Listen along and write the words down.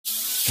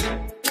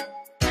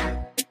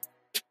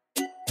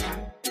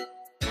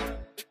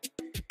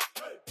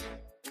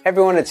Hey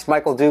everyone, it's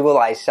Michael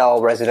Duggal. I sell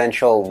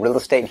residential real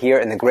estate here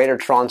in the Greater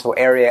Toronto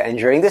area, and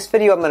during this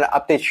video I'm going to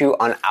update you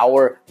on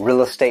our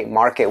real estate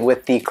market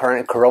with the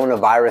current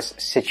coronavirus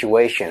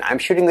situation. I'm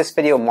shooting this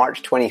video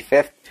March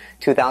 25th,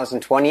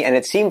 2020, and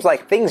it seems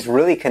like things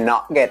really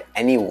cannot get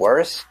any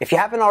worse. If you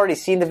haven't already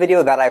seen the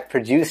video that I've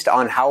produced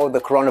on how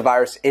the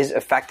coronavirus is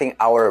affecting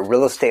our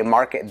real estate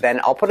market,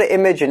 then I'll put an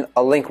image and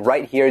a link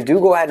right here. Do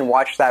go ahead and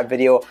watch that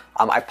video.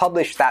 I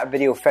published that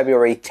video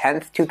February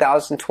 10th,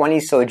 2020,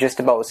 so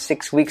just about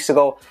 6 weeks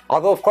ago.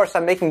 Although, of course,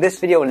 I'm making this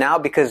video now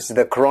because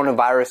the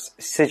coronavirus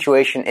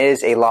situation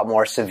is a lot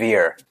more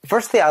severe.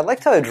 Firstly, I'd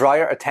like to draw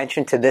your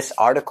attention to this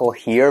article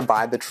here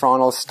by the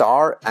Toronto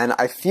Star, and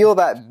I feel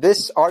that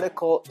this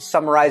article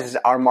summarizes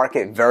our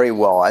market very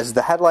well, as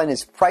the headline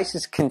is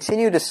 "Prices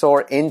Continue to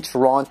Soar in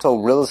Toronto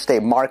Real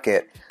Estate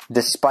Market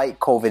Despite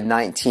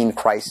COVID-19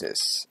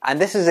 Crisis." And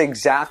this is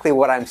exactly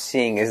what I'm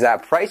seeing, is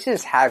that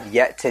prices have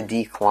yet to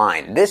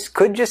decline. This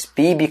could just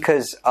be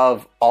because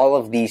of all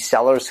of the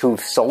sellers who've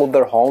sold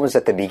their homes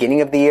at the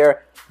beginning of the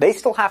year. They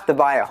still have to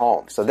buy a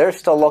home, so they're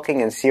still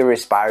looking and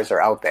serious buyers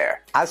are out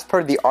there. As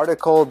per the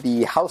article,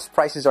 the house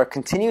prices are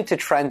continuing to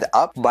trend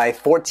up by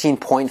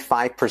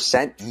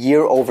 14.5%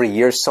 year over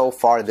year so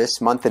far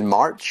this month in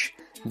March.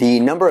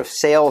 The number of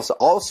sales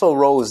also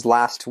rose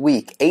last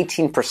week,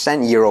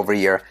 18% year over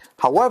year.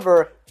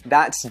 However,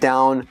 that's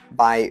down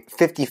by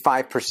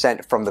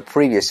 55% from the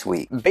previous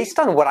week. Based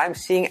on what I'm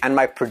seeing and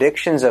my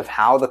predictions of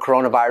how the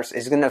coronavirus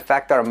is going to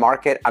affect our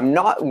market, I'm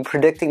not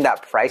predicting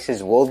that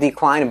prices will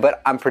decline,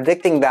 but I'm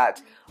predicting that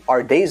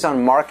our days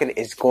on market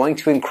is going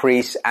to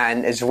increase,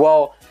 and as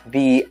well,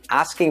 the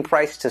asking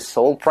price to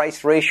sold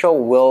price ratio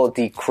will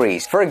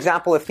decrease. For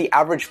example, if the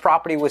average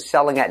property was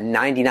selling at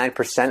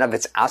 99% of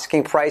its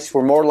asking price,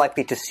 we're more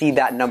likely to see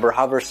that number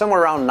hover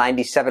somewhere around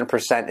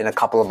 97% in a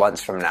couple of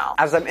months from now.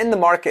 As I'm in the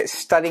market,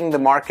 studying the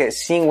market,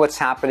 seeing what's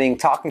happening,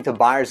 talking to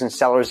buyers and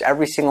sellers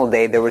every single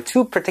day, there were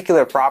two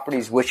particular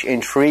properties which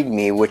intrigued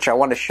me, which I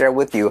want to share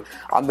with you.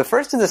 The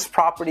first is this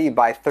property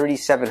by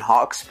 37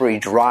 Hawkesbury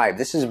Drive.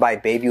 This is by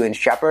Bayview and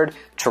Shepherd,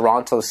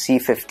 Toronto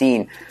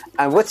C15.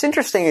 And what's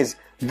interesting is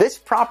this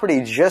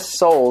property just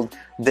sold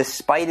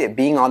despite it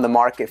being on the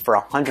market for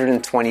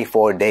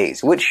 124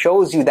 days, which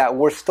shows you that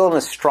we're still in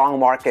a strong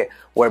market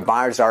where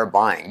buyers are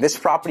buying. This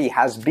property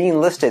has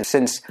been listed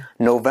since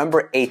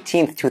November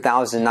 18th,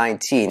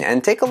 2019.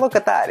 And take a look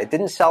at that. It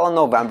didn't sell in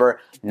November,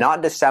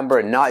 not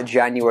December, not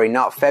January,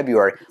 not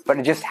February, but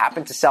it just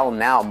happened to sell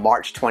now,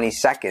 March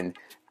 22nd,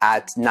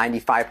 at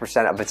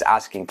 95% of its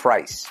asking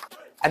price.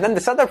 And then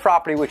this other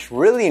property which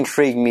really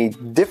intrigued me,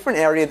 different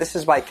area, this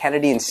is by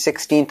Kennedy and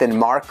 16th and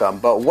Markham,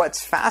 but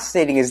what's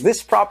fascinating is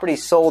this property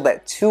sold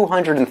at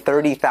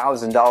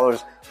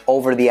 $230,000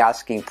 over the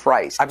asking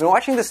price. I've been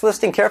watching this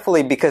listing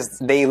carefully because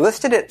they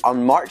listed it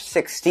on March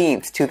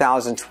 16th,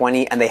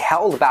 2020, and they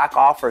held back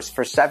offers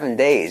for 7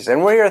 days.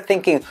 And we're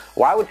thinking,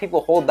 why would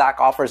people hold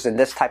back offers in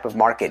this type of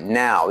market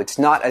now? It's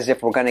not as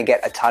if we're going to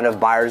get a ton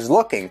of buyers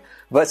looking.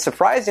 But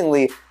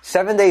surprisingly,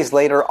 7 days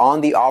later on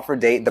the offer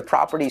date, the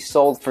property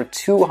sold for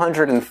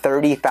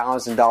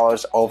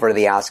 $230,000 over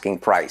the asking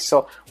price.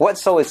 So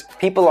is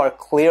people are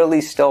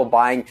clearly still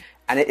buying,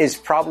 and it is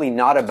probably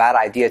not a bad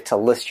idea to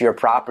list your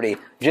property,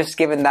 just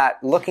given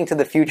that looking to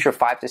the future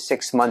 5 to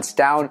 6 months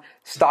down,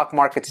 stock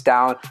market's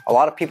down, a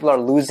lot of people are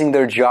losing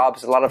their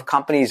jobs, a lot of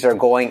companies are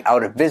going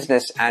out of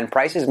business, and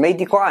prices may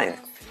decline.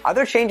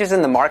 Other changes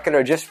in the market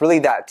are just really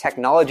that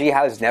technology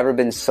has never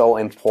been so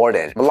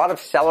important. A lot of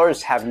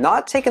sellers have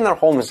not taken their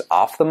homes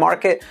off the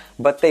market,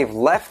 but they've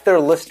left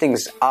their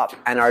listings up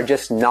and are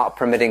just not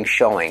permitting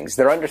showings.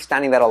 They're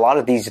understanding that a lot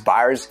of these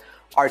buyers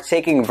are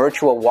taking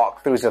virtual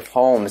walkthroughs of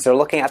homes. They're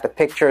looking at the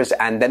pictures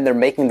and then they're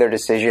making their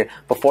decision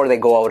before they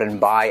go out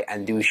and buy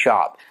and do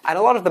shop. And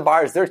a lot of the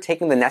buyers, they're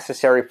taking the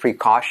necessary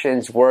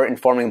precautions. We're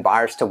informing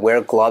buyers to wear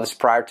gloves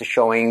prior to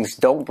showings.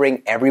 Don't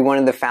bring everyone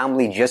in the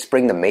family, just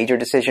bring the major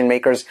decision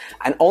makers,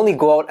 and only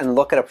go out and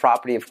look at a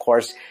property, of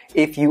course,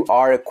 if you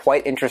are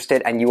quite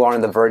interested and you are on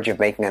the verge of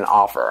making an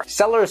offer.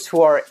 Sellers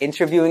who are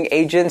interviewing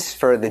agents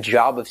for the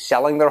job of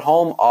selling their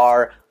home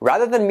are,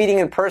 rather than meeting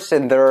in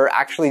person, they're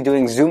actually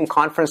doing Zoom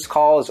conference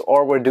calls,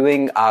 or we're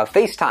doing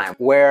FaceTime,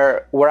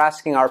 where we're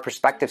asking our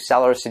prospective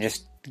sellers to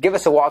just give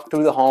us a walk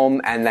through the home,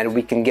 and then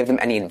we can give them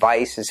any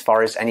advice as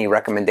far as any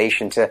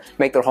recommendation to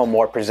make their home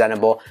more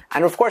presentable.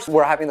 And of course,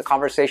 we're having the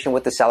conversation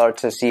with the seller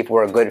to see if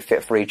we're a good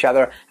fit for each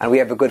other, and we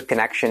have a good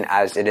connection,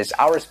 as it is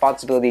our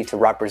responsibility to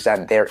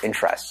represent their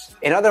interests.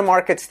 In other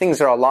markets, things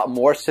are a lot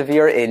more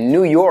severe. In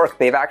New York,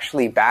 they've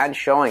actually banned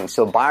showing,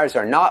 so buyers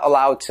are not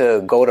allowed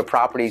to go to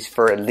properties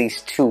for at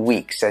least 2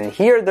 weeks. And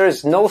here,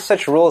 there's no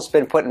such rules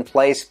been put in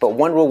place, but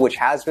one rule which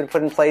has been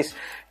put in place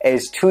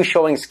is two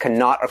showings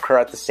cannot occur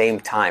at the same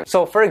time.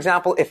 So for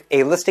example, if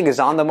a listing is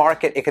on the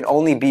market, it can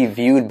only be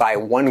viewed by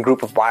one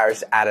group of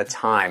buyers at a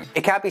time.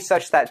 It can't be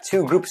such that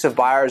two groups of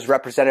buyers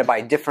represented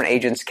by different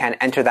agents can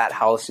enter that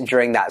house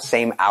during that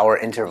same hour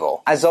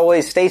interval. As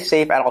always, stay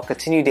safe, and I'll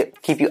continue to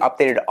keep you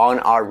updated on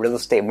our real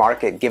estate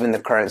market given the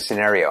current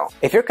scenario.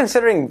 If you're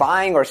considering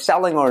buying or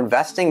selling or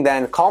investing,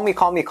 then call me.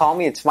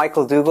 It's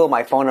Michael Duggal.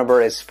 My phone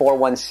number is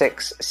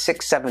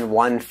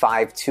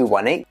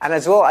 416-671-5218. And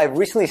as well, I've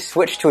recently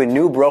switched to a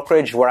new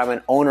brokerage where I'm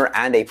an owner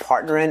and a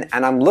partner in,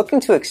 and I'm looking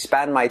to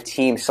expand my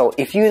team. So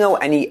if you know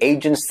any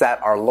agents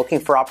that are looking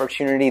for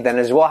opportunity, then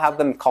as well have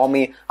them call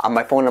me.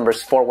 My phone number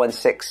is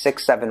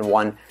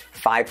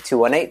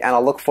 416-671-5218, and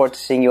I'll look forward to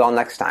seeing you all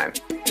next time.